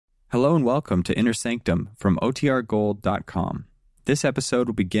Hello and welcome to Inner Sanctum from OTRGold.com. This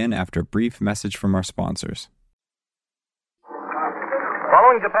episode will begin after a brief message from our sponsors.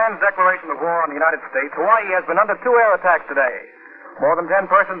 Following Japan's declaration of war on the United States, Hawaii has been under 2 air attacks today. More than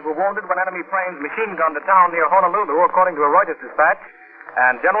 10 persons were wounded when enemy planes machine-gunned a town near Honolulu, according to a Reuters dispatch.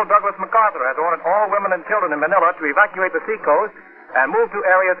 And General Douglas MacArthur has ordered all women and children in Manila to evacuate the seacoast and move to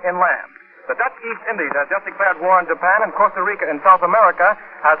areas inland. The Dutch East Indies has just declared war on Japan, and Costa Rica in South America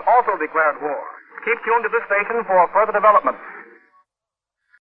has also declared war. Keep tuned to this station for further developments.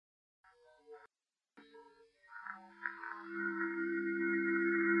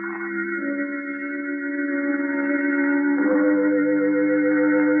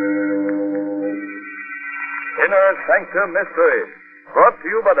 Inner Sanctum Mystery, brought to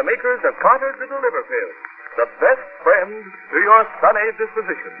you by the makers of Carter's Little Liver Pills, the best friend to your sunny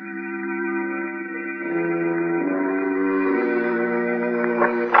disposition.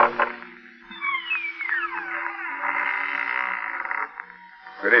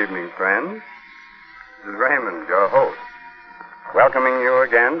 Good evening, friends. This is Raymond, your host, welcoming you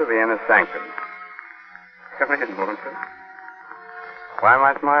again to the Inner Sanctum. Come in, won't you? Why am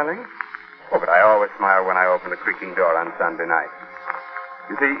I smiling? Oh, but I always smile when I open the creaking door on Sunday night.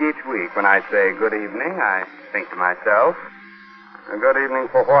 You see, each week when I say good evening, I think to myself, a good evening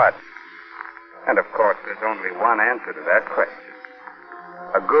for what? And of course, there's only one answer to that question.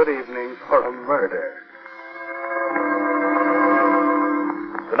 A good evening for a murder.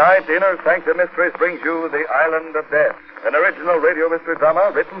 Tonight, Inner Sanctum Mysteries brings you The Island of Death, an original radio mystery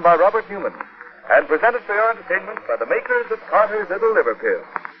drama written by Robert Newman and presented for your entertainment by the makers of Carter's Little Liver Pills.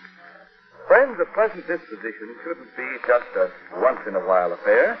 Friends, a pleasant disposition shouldn't be just a once-in-a-while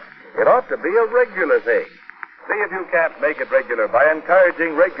affair. It ought to be a regular thing. See if you can't make it regular by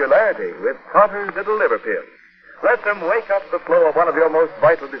encouraging regularity with Carter's Little Liver Pills. Let them wake up the flow of one of your most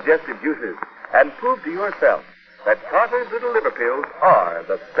vital digestive juices and prove to yourself that Carter's Little Liver Pills are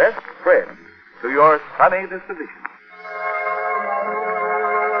the best friend to your sunny disposition.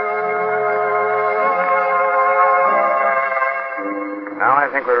 Now I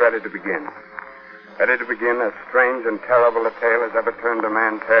think we're ready to begin. Ready to begin as strange and terrible a tale as ever turned a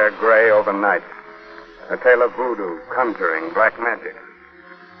man's hair gray overnight. A tale of voodoo, conjuring, black magic.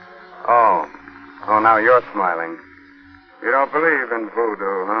 Oh, now you're smiling. You don't believe in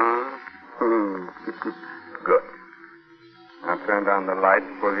voodoo, huh? Good. Now turn down the lights,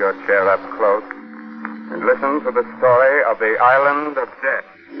 pull your chair up close, and listen to the story of the Island of Death.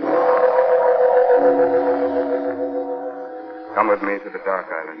 Come with me to the Dark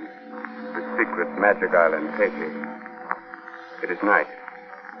Island, the secret magic island, Haiti. It is night.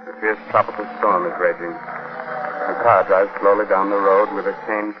 A fierce tropical storm is raging. The car drives slowly down the road with a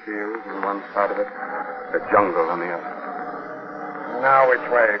cane field on one side of it, the jungle on the other. Now which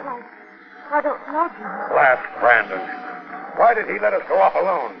way? I don't know, Jim. Last Brandon. Why did he let us go off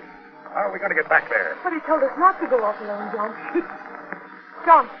alone? How are we going to get back there? But he told us not to go off alone, John.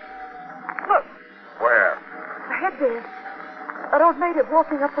 John, look. Where? Ahead there. An old native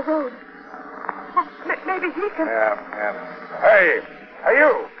walking up the road. Oh, maybe he can... Yeah. Hey,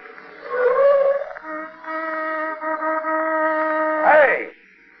 you. Hey!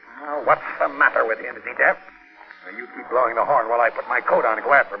 Oh, what's the matter with him? Is he deaf? Now, you keep blowing the horn while I put my coat on and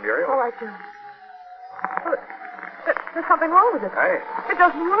go after Muriel. All right, John. Look, there's something wrong with it. Hey. It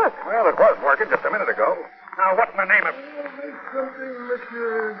doesn't work. Well, it was working just a minute ago. Now, what in the name of... Something,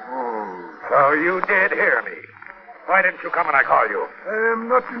 monsieur. So you did hear me. Why didn't you come when I called you? I am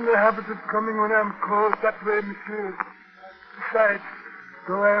not in the habit of coming when I'm called that way, monsieur. Besides,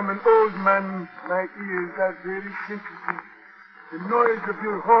 though I am an old man, my ears are very sensitive. The noise of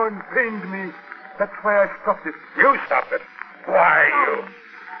your horn pained me. That's why I stopped it. You stopped it? Why, you...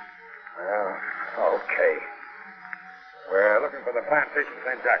 Well, okay. We're looking for the plantation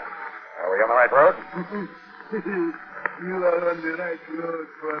St. Jack. Are we on the right road? You are on the right road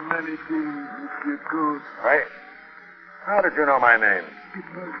for many things, Monsieur Gould. Right. How did you know my name? It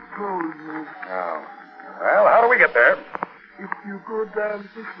was told me. Oh. Well, how do we get there? If you go down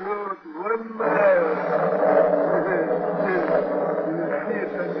this road 1 mile, you'll see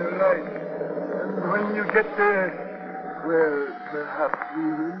it on your right. And when you get there, well, perhaps we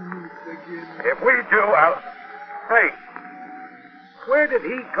will meet again. If we do, I'll... Hey, where did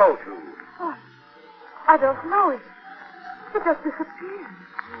he go to? Oh, I don't know. It just disappeared.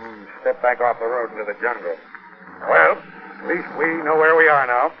 Step back off the road into the jungle. Well, at least we know where we are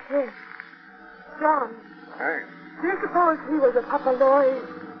now. Yes. John, Hey. do you suppose he was a papaloi,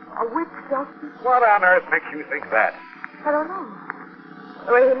 a witch doctor? What on earth makes you think that? I don't know.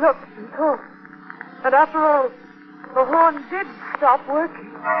 The way he looked and talked. And after all, the horn did stop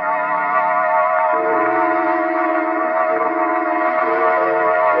working. Coach?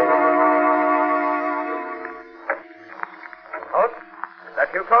 Is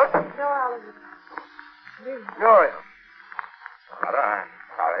that you, Coach? No, Alan. Me. Muriel.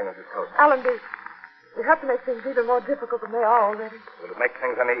 Sorry, Mrs. Coach. Alan, you have to make things even more difficult than they are already. Would it make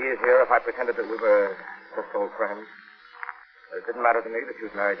things any easier if I pretended that we were just old friends? It didn't matter to me that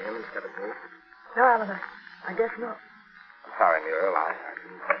you'd married him instead of me. No, Alan, I guess not. I'm sorry, Muriel. I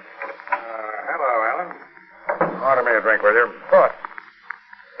didn't... hello, Alan. Order me a drink, will you? Of course.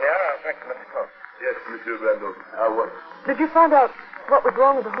 Yeah, I'll drink to Mr. Coach. Yes, Monsieur Randall. What? Did you find out what was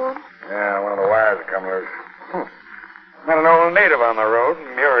wrong with the horn? Yeah, one of the wires had come loose. Met an old native on the road,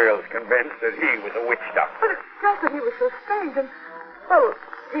 and Muriel's convinced that he was a witch doctor. But it's just that he was so strange, and, well,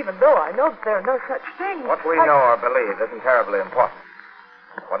 even though I know that there are no such things... What we know or believe isn't terribly important.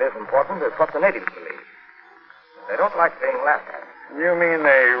 What is important is what the natives believe. They don't like being laughed at. You mean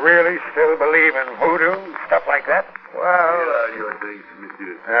they really still believe in voodoo, stuff like that? Well... Here are your drinks,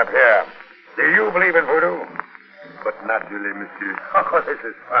 Monsieur. Up here. Do you believe in voodoo? But naturally, Monsieur. Oh, this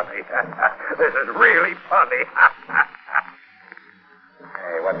is funny. This is really funny.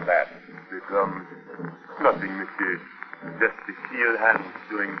 Hey, what's that? The drums. Nothing, Monsieur. Just the steel hands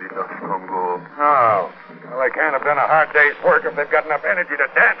doing the Dutch Congo. Oh. Well, they can't have done a hard day's work if they've got enough energy to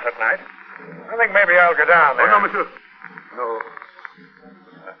dance at night. I think maybe I'll go down there. Oh, no, Monsieur. No.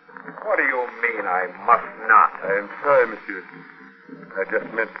 What do you mean I must not? I am sorry, Monsieur. I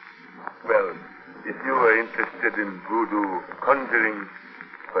just meant, well, if you are interested in voodoo conjuring,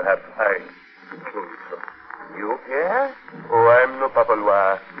 perhaps I could show you some. You, Pierre? Oh, I'm no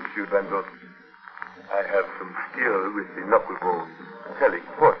papalois, Monsieur Randall. I have some skill with the knucklebone, telling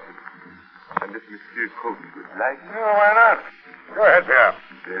fortunes. And if Monsieur Coach would like... No, why not? Go ahead, Pierre.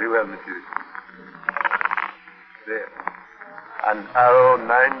 Very well, Monsieur. There. An arrow 9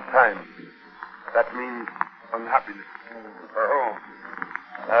 times. That means unhappiness. For whom?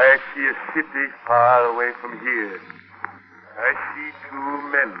 I see a city far away from here. I see 2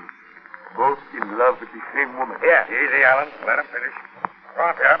 men, both in love with the same woman. Here. Easy, Alan. Let him finish. Go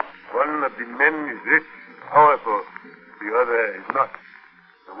on, Pierre. One of the men is rich, powerful. The other is not.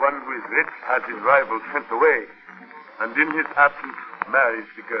 The one who is rich has his rival sent away, and in his absence marries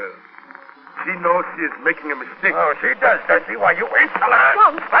the girl. She knows she is making a mistake. Oh, she does she? Why, you insolent.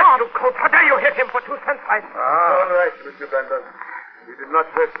 Tom, stop. You, Coach. How dare you hit him for 2 cents? All right, Mr. Brandon. You did not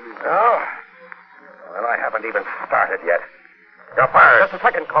hurt me. Oh? Well, I haven't even started yet. You're fired. Just a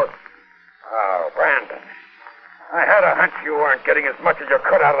second, Coach. Oh, Brandon. I had a hunch you weren't getting as much as you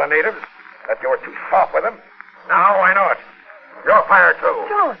could out of the natives, that you were too soft with them. Now I know it. You're fired, too.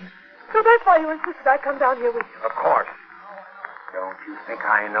 John, so that's why you insisted I come down here with you. Of course. Don't you think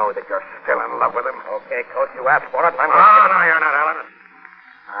I know that you're still in love with him? Okay, Coach, you asked for it, and I'm going to... No, you're not, Alan.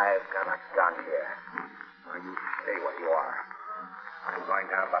 I've got a gun here. Now, you stay where you are. I'm going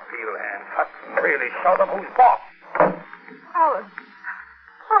to have the field hands hut and really show them who's boss. Alan.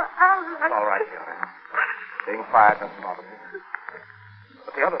 Oh, Alan. It's all right, Alan. Being fired doesn't bother me.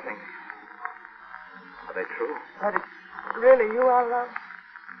 But the other things, are they true? That is really you are love.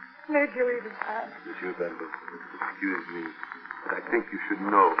 Made you even ask. Monsieur Brandon, excuse me, but I think you should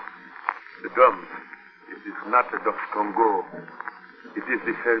know. The drums, it is not the Dutch Congo. It is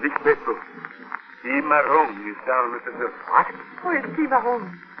the Service Petro. Marron is down at the hill. What? Who is Timaron?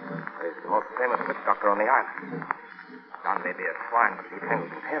 He's the most famous witch doctor on the island. John may be a swine, but he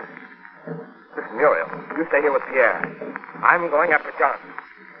tangled with him. Listen, Muriel, you stay here with Pierre. I'm going after John.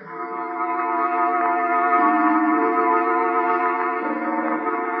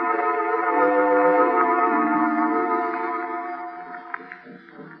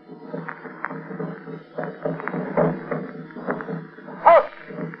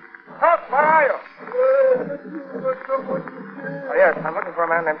 Halt, where are you? Oh, yes, I'm looking for a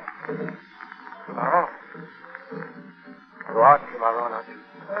man named Timaron. You are Timaron, aren't you?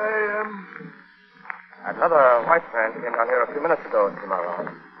 I am. Another white man came down here a few minutes ago, Timaron.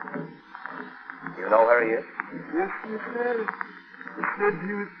 You know where he is? Yes, monsieur. He said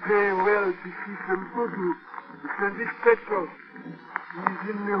he would pay well to see some voodoo. The Service Petro. He's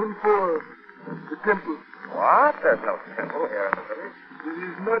in the Hunpor, the temple. What? There's no temple here in the village. It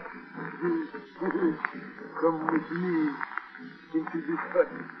is not. Come with me into this hut.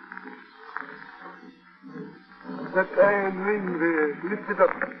 That iron ring there, lift it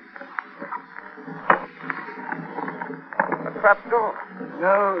up. A trap door.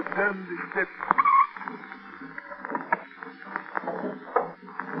 Now down the steps.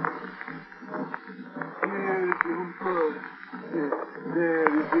 Here is the Hunpor. There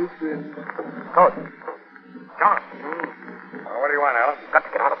is your friend. Coach. John. What do you want, Alan? Got to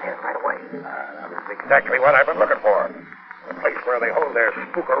get That's exactly what I've been looking for. The place where they hold their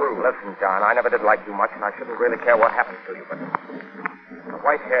spookaroo. Listen, John, I never did like you much, and I shouldn't really care what happens to you, but the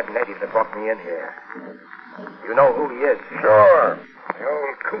white-haired native that brought me in here, you know who he is? Sure. The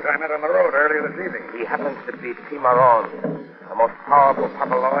old coot I met on the road earlier this evening. He happens to be Timaron, the most powerful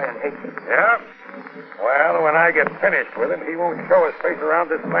Papaloy in Haiti. Yeah? Well, when I get finished with him, he won't show his face around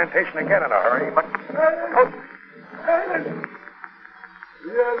this plantation again in a hurry, but... Silence!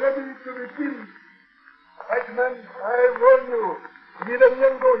 We are ready to begin. White man, I warn you,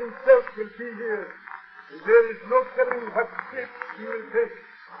 Yango himself will be here. There is no telling what shape he will take,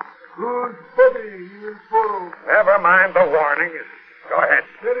 whose body he will borrow. Never mind the warnings. Go ahead.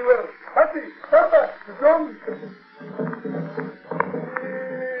 Very well. Happy, come back, the drums.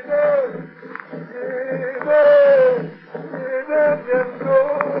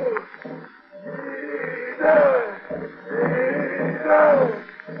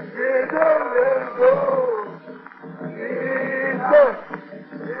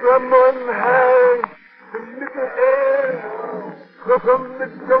 From on high, the little air, from the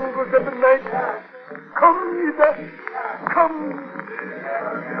jungles of the night, come, Ida, come,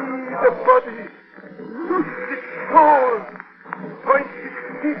 see the body, loose its soul, point its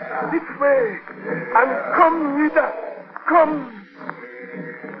feet this way, and come, Ida, come,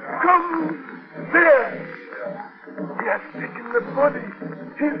 there. He has taken the body.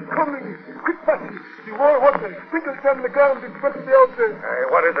 He's coming. Quick, Patty. The war water sprinkles down the ground in front of the altar. Hey,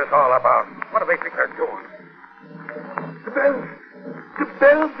 what is this all about? What do they think they're doing? The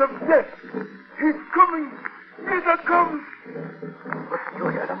bells of death. He's coming. Ida comes. Listen, you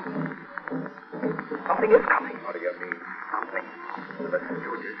hear them? Something is coming. What do you mean, something? Listen,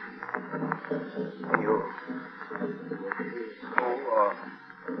 Julius. When you see who or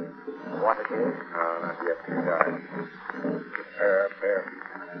what it is? No, not yet. Too dark. Bear.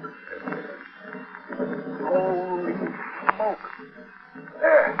 Holy smoke.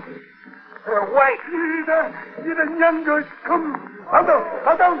 They're white. Ida Nyango is come.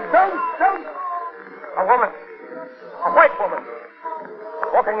 Down. A woman. A white woman.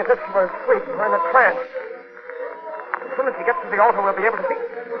 Walking as if she were asleep or in a trance. As soon as she gets to the altar, we'll be able to see.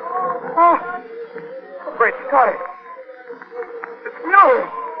 Oh, great Scotty. It's Mary.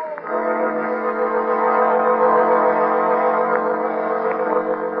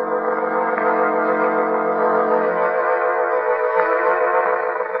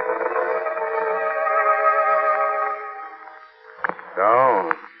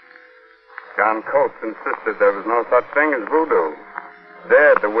 So, John Coates insisted there was no such thing as voodoo.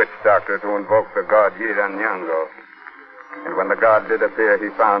 Dared the witch doctor to invoke the god Yiran Nyango. And when the god did appear, he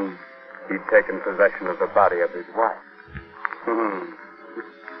found he'd taken possession of the body of his wife.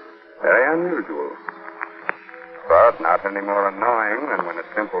 Very unusual. But not any more annoying than when a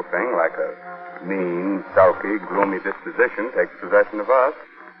simple thing like a mean, sulky, gloomy disposition takes possession of us.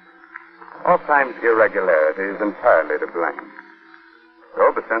 Oftentimes irregularity is entirely to blame.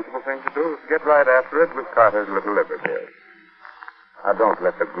 So the sensible thing to do is get right after it with Carter's Little Liver Pills. Now, don't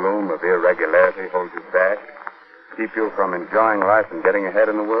let the gloom of irregularity hold you back, keep you from enjoying life and getting ahead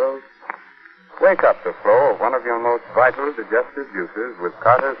in the world. Wake up the flow of one of your most vital digestive juices with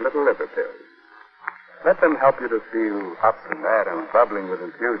Carter's Little Liver Pills. Let them help you to feel up and at and bubbling with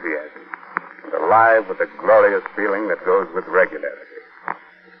enthusiasm and alive with the glorious feeling that goes with regularity.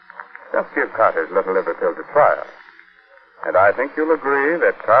 Just give Carter's Little Liver Pills a trial. And I think you'll agree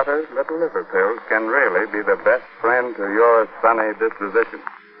that Carter's Little Liver Pills can really be the best friend to your sunny disposition.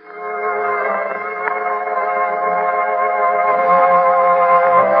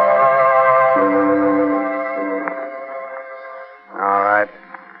 All right.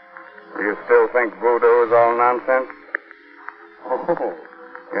 Do you still think voodoo is all nonsense? Oh,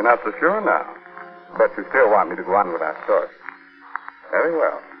 you're not so sure now. But you still want me to go on with our story. Very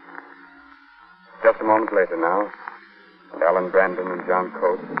well. Just a moment later now. And Alan Brandon and John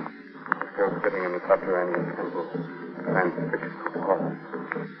Coates are still sitting in the subterranean temple, transfixed with horror.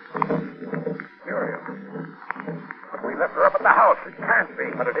 Muriel. But we left her up at the house. It can't be.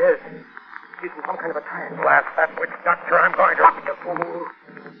 But it is. She's in some kind of a trance. Blast that witch doctor. I'm going to... You fool.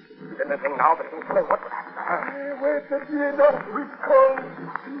 She did anything now but can kill what would happen to her. Wait, Ida. We call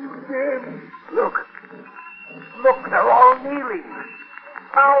you again. Look, they're all kneeling.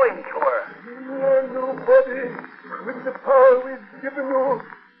 Bowing to her. You are nobody. With the power we've given you,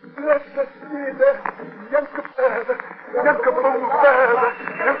 bless us, Ida. Yankapum-baba.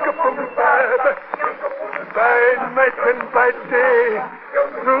 By night and by day,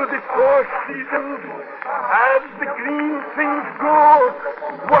 through the 4 seasons, as the green things grow,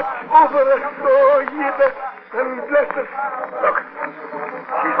 watch over us, oh, Ida, and bless us. Look,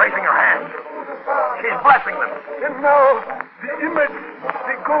 she's raising her hands. She's blessing them. And now, the image,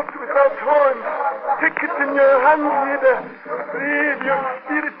 the goat without horns. Take it in your hands, leader. Breathe your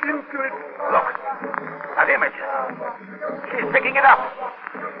spirit into it. Look, that image. She's picking it up.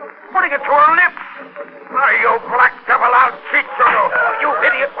 Putting it to her lips. Oh, you black devil, I'll cheat you. You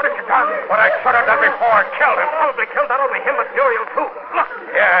idiot, what have you done? What I should have done before. Killed him. Probably killed not only him, but Muriel, too. Look.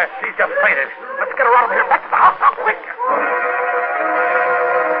 Yeah, she's just fainted. Let's get her out of here. Back to the house now, quick.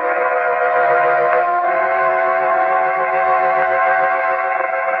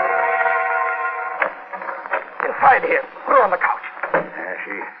 Inside here. Put her on the couch. Yeah,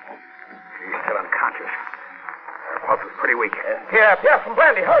 she's still unconscious. Her pulse is pretty weak. Pierre, some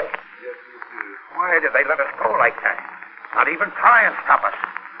brandy. Hurry. Why did they let us go like that? Not even try and stop us.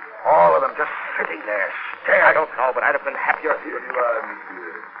 All of them just sitting there, staring. I don't know, but I'd have been happier. Here you are,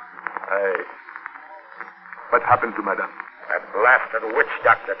 monsieur. What happened to Madame? That blasted witch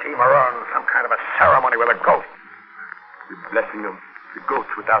doctor, Timaron, some kind of a ceremony with a goat. The blessing of the goat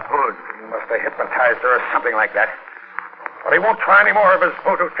without horns. He must have hypnotized her or something like that. But he won't try any more of his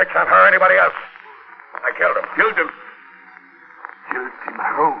voodoo tricks on her or anybody else. I killed him. Killed him? Killed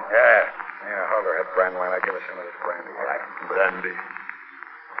Timaron? Yeah, hold her head, Brandywine. I'll give her some of this brandy. All right? Brandy.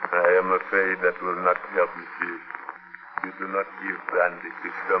 I am afraid that will not help, monsieur. You do not give brandy to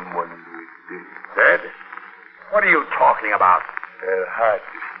someone who is dead. Dead? What are you talking about? Her heart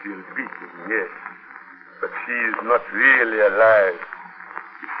is still beating, yes. But she is not really alive.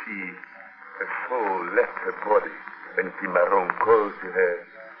 You see, her soul left her body when Timaron called to her.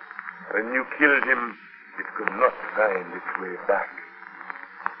 When you killed him, it could not find its way back.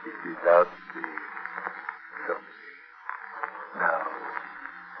 It is out there. So, now,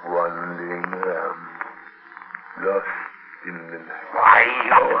 wandering around, lost in the night. Why,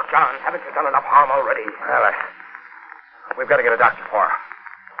 look, John, haven't you done enough harm already? Well, we've got to get a doctor for her.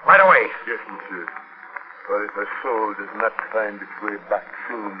 Right away. Yes, monsieur. For if her soul does not find its way back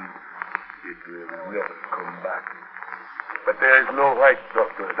soon, it will never come back. But there is no white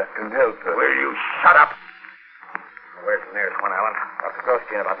doctor that can help her. Will you shut up? Where's the nearest one, Alan? Up the Ghost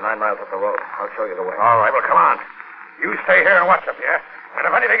Inn, about 9 miles up the road. I'll show you the way. All right, well, come on. You stay here and watch up here. And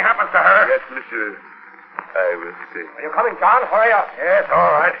if anything happens to her... Yes, monsieur. I will stay. Are you coming, John? Hurry up. Yes, all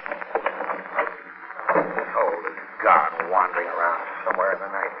right. Soul is gone, wandering around somewhere in the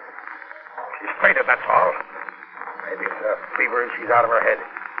night. She's fainted, that's all. Maybe it's a fever and she's out of her head.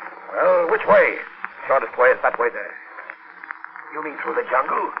 Well, which way? Shortest way is that way there. You mean through the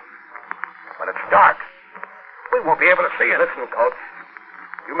jungle? But it's dark. We won't be able to see it. Listen, Coates.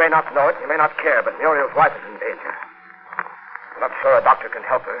 You may not know it, you may not care, but Muriel's wife is in danger. I'm not sure a doctor can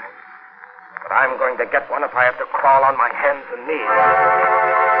help her. But I'm going to get one if I have to crawl on my hands and knees.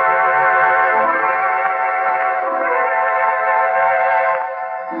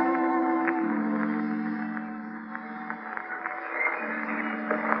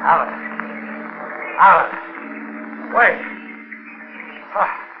 Alan. Wait.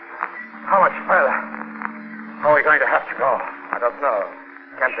 How much further? Are we going to have to go? I don't know.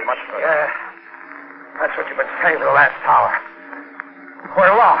 Can't be much further. Yeah. That's what you've been saying for the last hour.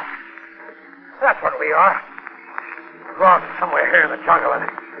 We're lost. That's what we are. Lost somewhere here in the jungle.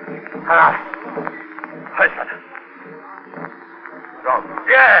 Listen. Don't.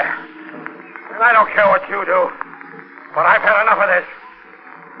 Yeah. And I don't care what you do. But I've had enough of this.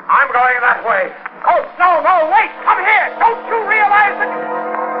 I'm going that way. Oh, no, wait. Come here. Don't you realize that...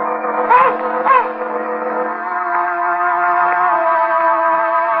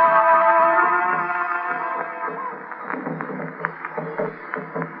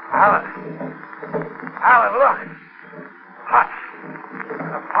 Alan, look. Huts.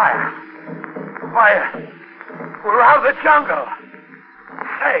 A fire. We're out of the jungle.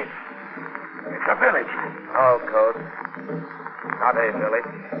 Safe. It's a village. Oh, Coates. Not a village.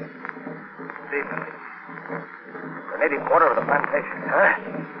 The village. The native quarter of the plantation. Huh?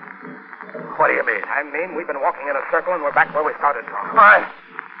 What do you mean? I mean, we've been walking in a circle and we're back where we started from. Why,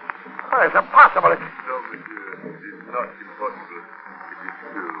 it's impossible. No, monsieur. It is not impossible. It is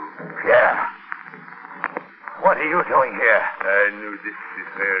true. Pierre, what are you doing here? I knew this is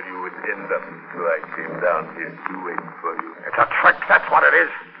where you would end up, so I came down here to wait for you. It's a trick, that's what it is.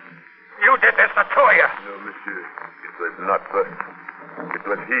 You did this, the two of you. No, monsieur. It was not us. It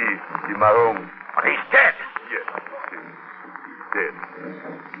was he, Timaron. But he's dead. Yes, monsieur. He's dead.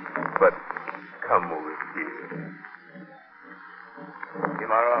 But come over here.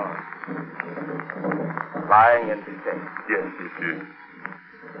 Timaron. Lying in his bed. Yes, monsieur.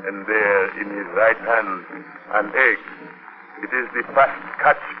 And there in his right hand, an egg. It is the fast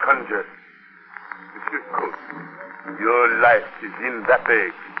catch conjured. Monsieur Coates, your life is in that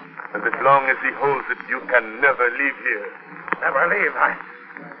egg. And as long as he holds it, you can never leave here. Never leave.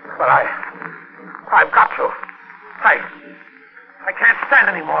 But I've got to. I can't stand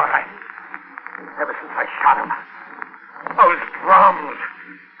anymore. Ever since I shot him, those drums,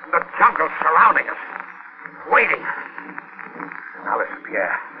 the jungle surrounding us, waiting. Now listen,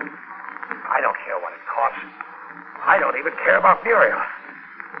 Pierre. I don't care what it costs. I don't even care about Muriel.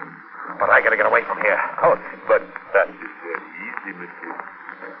 But I gotta get away from here. Oh, but that is very easy, monsieur.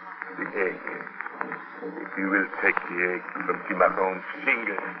 The egg. If you will take the egg from Cimarron's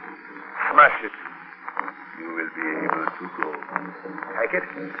fingers, smash it, you will be able to go. Take it?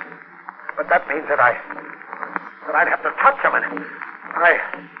 But that means that I'd have to touch him, and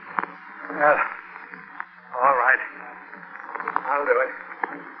well, all right. I'll do it.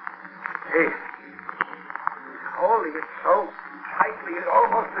 See, holding it so tightly, it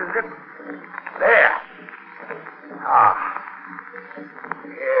almost as if... There. Ah.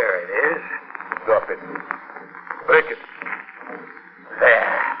 Here it is. Drop it. Break it.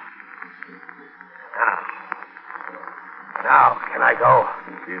 There. Now, can I go?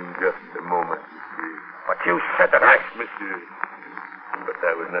 In just a moment, monsieur. But you said that Yes, monsieur. But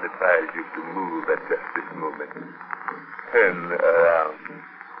I will not advise you to move at just this moment. Turn around.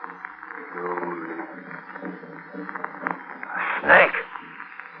 Slowly. A snake.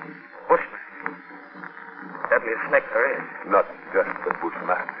 Bushman. Deadliest snake there is. Not just a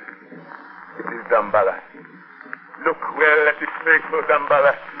bushman. It is Damballa. Look well at the snake, for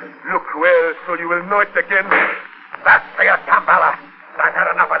Damballa. Look well so you will know it again. That's for you, Damballa. I've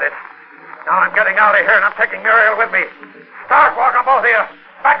had enough of this. Now I'm getting out of here and I'm taking Muriel with me. Start walking, both of you.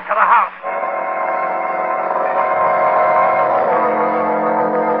 Back to the house.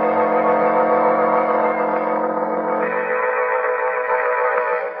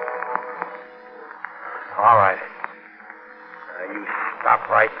 All right. Now you stop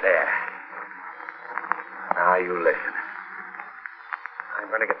right there. Now you listen. I'm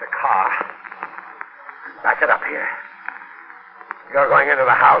going to get the car. Back it up here. You're going into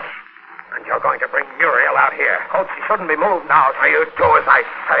the house, and you're going to bring Muriel out here. Coach, she shouldn't be moved now, so you do as I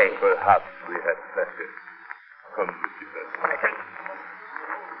say. Perhaps we had better. Come with you, then. I think.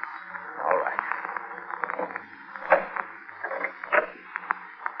 All right.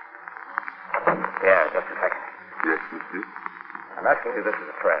 Yeah, just a second. Yes, monsieur. I'm asking you this as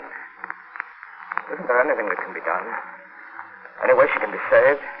a friend. Isn't there anything that can be done? Any way she can be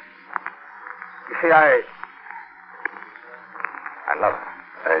saved? You see, I love her.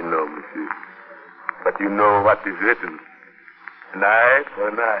 I know, monsieur. But you know what is written. An eye for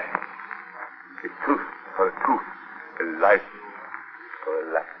an eye. A tooth for a tooth. A life for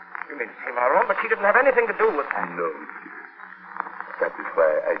a life. You mean Cimarron? But she didn't have anything to do with it. No, monsieur. That is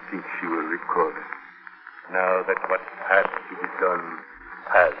why I think she will recall it. Now that what has to be done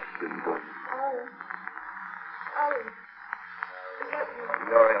has been done.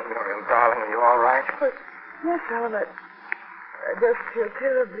 Muriel, darling, are you all right? But, yes, Alan, I just feel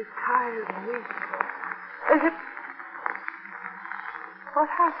terribly tired and weak. Is it... What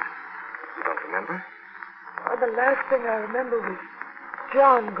happened? You don't remember? Oh, the last thing I remember was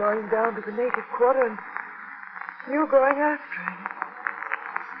John going down to the native quarter and you going after him.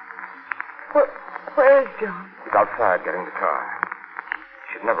 Where is John? He's outside getting the car.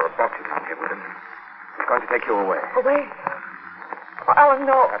 Should never have brought you down here with him. He's going to take you away. Away? Oh, Alan,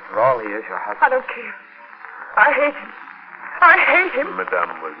 no. After all, he is your husband. I don't care. I hate him. I hate him.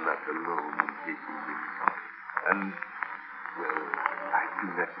 Madame was not alone in hating him. And, well, I do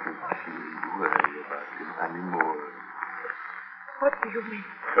not think she will worry about him anymore. What do you mean?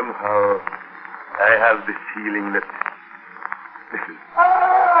 Somehow, I have the feeling that... Listen.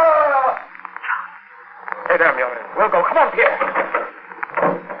 Hey there, Muriel. We'll go. Come on, Pierre.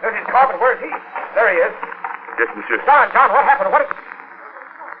 There's his car, but where's he? There he is. Yes, monsieur. John, what happened? What...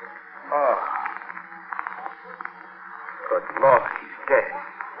 Oh. Good Lord, he's dead.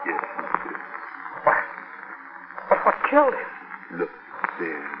 Yes, monsieur. What killed him? Look,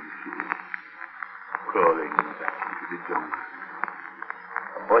 there, monsieur. Crawling back into the jungle.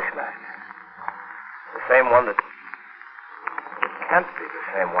 A bushman. The same one that... It can't be the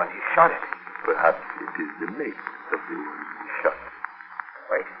same one he shot at. Perhaps it is the mate of the one he shot.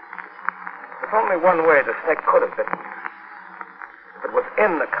 Wait. There's only one way the snake could have bitten. It was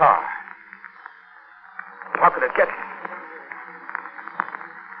in the car. How could it get him?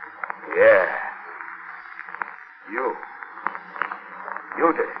 Yeah. You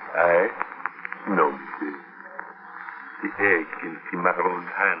did it. I? No, monsieur. The egg in Cimarron's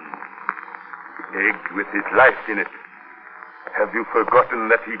hand. The egg with his life in it. Have you forgotten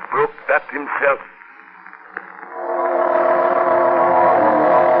that he broke that himself?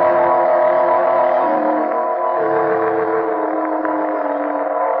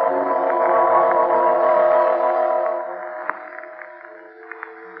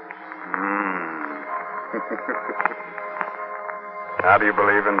 Now, do you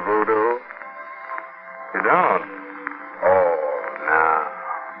believe in voodoo? You don't? Oh, now.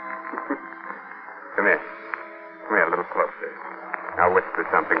 Come here. Come here a little closer. I'll whisper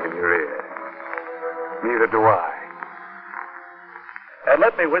something in your ear. Neither do I. And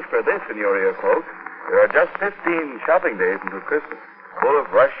let me whisper this in your ear, folks. There are just 15 shopping days until Christmas, full of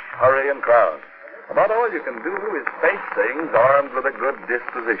rush, hurry, and crowd. About all you can do is face things armed with a good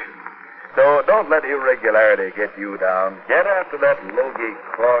disposition. So don't let irregularity get you down. Get after that logy,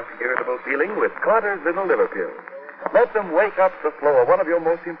 cross, irritable feeling with Carter's Little Liver Pills. Let them wake up the flow of one of your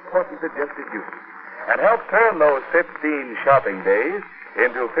most important digestive juices and help turn those 15 shopping days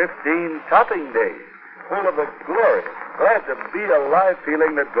into 15 topping days, full of the glorious, glad-to-be-alive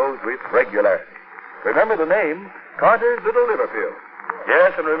feeling that goes with regularity. Remember the name, Carter's Little Liver Pills.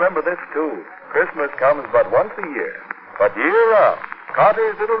 Yes, and remember this, too. Christmas comes but once a year. But year-round,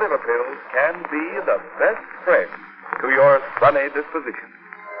 Carter's Little Liver Pills can be the best friend to your sunny disposition.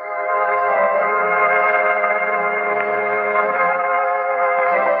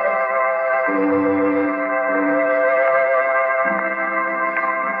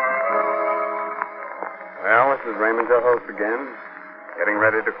 Well, this is Raymond, your host again, getting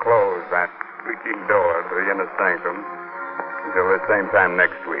ready to close that squeaky door to the inner sanctum until the same time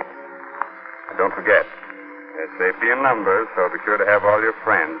next week. And don't forget, there's safety in numbers, so be sure to have all your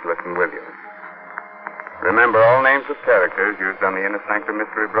friends listen with you. Remember, all names of characters used on the Inner Sanctum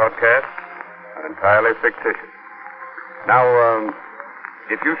Mystery broadcast are entirely fictitious. Now,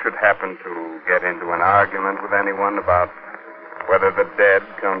 if you should happen to get into an argument with anyone about whether the dead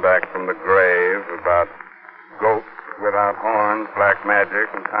come back from the grave, about ghosts without horns, black magic,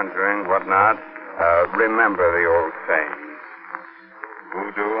 and conjuring, whatnot, remember the old saying,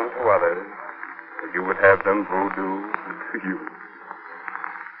 voodoo unto others, you would have them voodoo to you.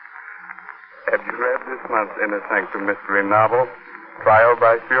 Have you read this month's Inner Sanctum Mystery novel, Trial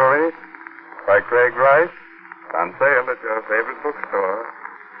by Fury, by Craig Rice? It's on sale at your favorite bookstore.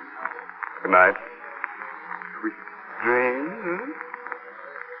 Good night. Sweet dreams.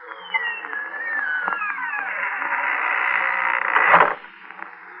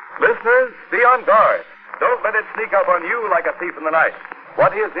 Listeners, be on guard. Don't let it sneak up on you like a thief in the night.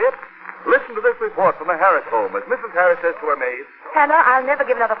 What is it? Listen to this report from the Harris home as Mrs. Harris says to her maid. Hannah, I'll never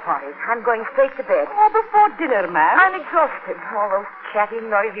give another party. I'm going straight to bed. Oh, before dinner, ma'am. I'm exhausted. All those chatty,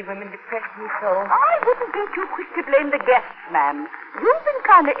 noisy women depress me so. I wouldn't be too quick to blame the guests, ma'am. You've been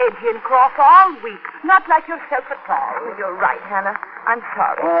kind of edgy and cross all week. Not like yourself at all. Oh, you're right, Hannah. I'm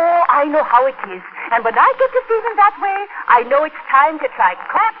sorry. Oh, I know how it is. And when I get to feeling that way, I know it's time to try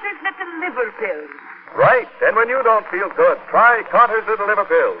Carter's Little Liver Pills. Right. And when you don't feel good, try Carter's Little Liver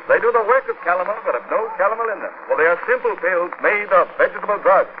Pills. They do the work of calomel, but have no calomel in them. For they are simple pills made of vegetable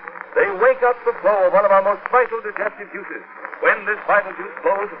drugs. They wake up the flow of one of our most vital digestive juices. When this vital juice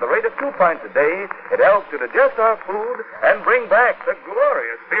flows at the rate of 2 pints a day, it helps to digest our food and bring back the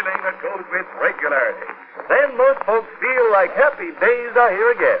glorious feeling that goes with regularity. Then most folks feel like happy days are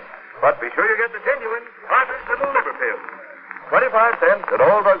here again. But be sure you get the genuine Carter's Little Liver Pills. 25 cents at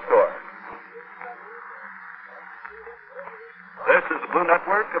all drugstores. This is the Blue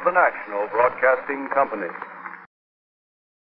Network of the National Broadcasting Company.